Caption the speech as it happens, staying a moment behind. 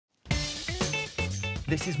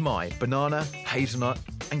This is my banana, hazelnut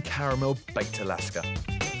and caramel baked Alaska.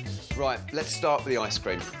 Right, let's start with the ice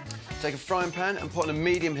cream. Take a frying pan and put on a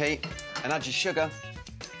medium heat and add your sugar.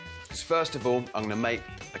 Because first of all, I'm going to make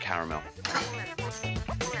the caramel.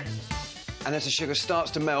 And as the sugar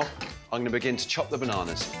starts to melt, I'm going to begin to chop the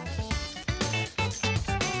bananas.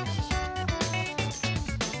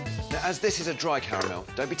 Now, as this is a dry caramel,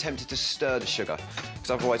 don't be tempted to stir the sugar,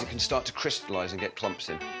 because otherwise it can start to crystallise and get clumps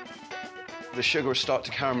in. The sugar will start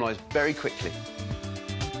to caramelise very quickly.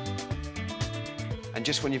 And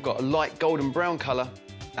just when you've got a light golden brown colour,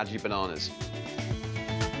 add your bananas.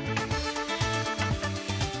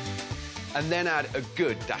 And then add a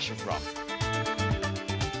good dash of rum.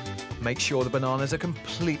 Make sure the bananas are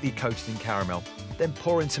completely coated in caramel. Then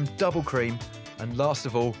pour in some double cream and, last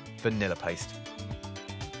of all, vanilla paste.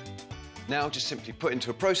 Now just simply put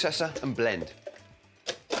into a processor and blend.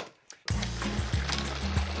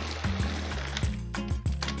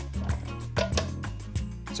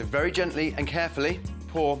 So very gently and carefully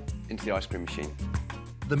pour into the ice cream machine.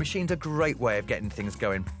 The machine's a great way of getting things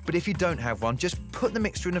going, but if you don't have one, just put the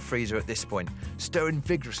mixture in the freezer at this point, stirring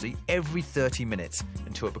vigorously every 30 minutes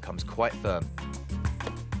until it becomes quite firm.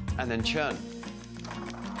 And then churn.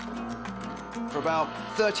 For about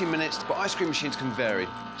 30 minutes, but ice cream machines can vary,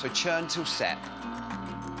 so churn till set.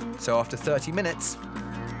 So after 30 minutes...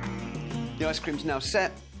 The ice cream's now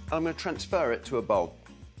set, and I'm going to transfer it to a bowl.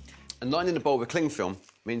 And lining the bowl with cling film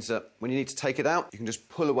means that when you need to take it out, you can just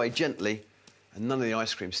pull away gently and none of the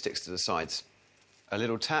ice cream sticks to the sides. A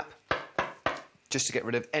little tap, just to get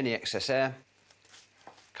rid of any excess air.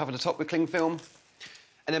 Cover the top with cling film,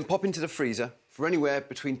 and then pop into the freezer for anywhere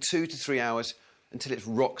between 2 to 3 hours until it's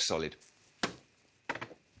rock solid.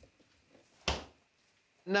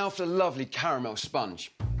 Now for the lovely caramel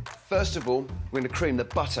sponge. First of all, we're going to cream the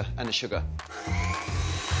butter and the sugar.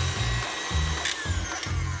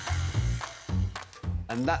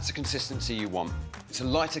 And that's the consistency you want. It's a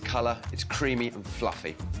lighter colour, it's creamy and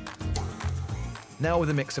fluffy. Now with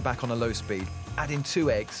the mixer back on a low speed, add in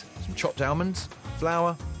 2 eggs, some chopped almonds,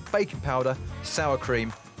 flour, baking powder, sour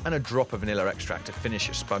cream and a drop of vanilla extract to finish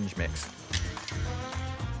your sponge mix.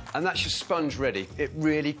 And that's your sponge ready. It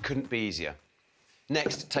really couldn't be easier.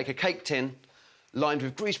 Next, take a cake tin lined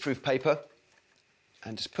with greaseproof paper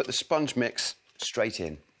and just put the sponge mix straight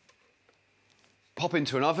in. Pop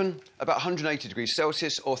into an oven, about 180 degrees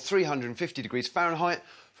Celsius or 350 degrees Fahrenheit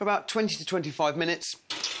for about 20 to 25 minutes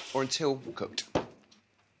or until cooked.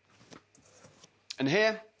 And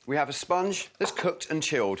here we have a sponge that's cooked and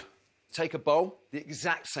chilled. Take a bowl, the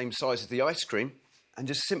exact same size as the ice cream, and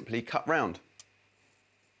just simply cut round.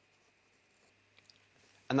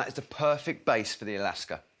 And that is the perfect base for the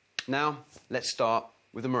Alaska. Now, let's start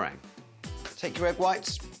with the meringue. Take your egg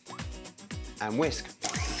whites and whisk.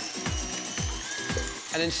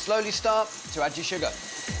 And then slowly start to add your sugar.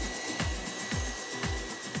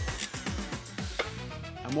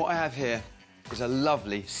 And what I have here is a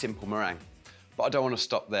lovely, simple meringue. But I don't want to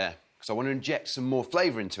stop there, because I want to inject some more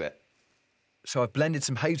flavour into it. So I've blended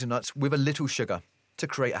some hazelnuts with a little sugar to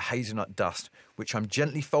create a hazelnut dust, which I'm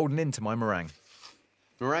gently folding into my meringue.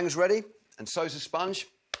 Meringue's ready, and so's the sponge.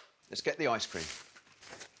 Let's get the ice cream.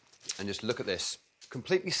 And just look at this.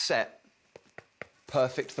 Completely set,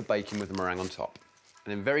 perfect for baking with the meringue on top.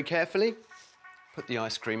 And then very carefully, put the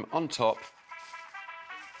ice cream on top.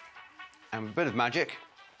 And with a bit of magic,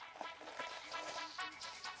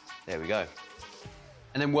 there we go.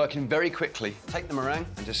 And then working very quickly, take the meringue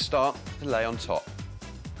and just start to lay on top.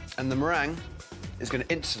 And the meringue is going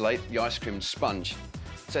to insulate the ice cream sponge.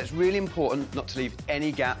 So it's really important not to leave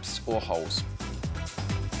any gaps or holes.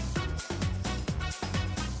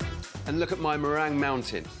 And look at my meringue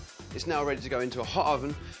mountain. It's now ready to go into a hot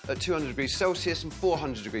oven at 200 degrees Celsius and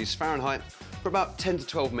 400 degrees Fahrenheit for about 10 to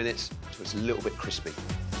 12 minutes until it's a little bit crispy.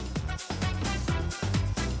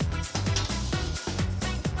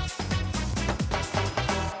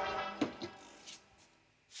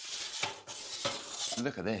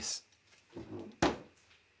 Look at this.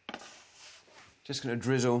 Just going to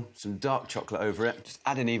drizzle some dark chocolate over it, just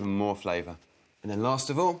add in even more flavour. And then last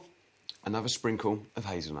of all, another sprinkle of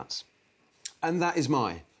hazelnuts. And that is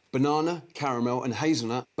my banana, caramel and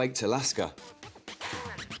hazelnut baked Alaska.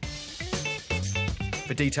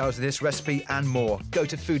 For details of this recipe and more, go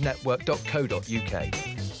to foodnetwork.co.uk. I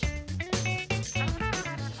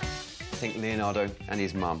think Leonardo and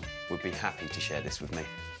his mum would be happy to share this with me.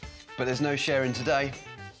 But there's no sharing today,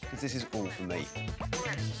 because this is all for me.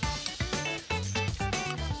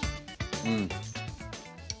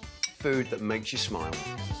 Food that makes you smile.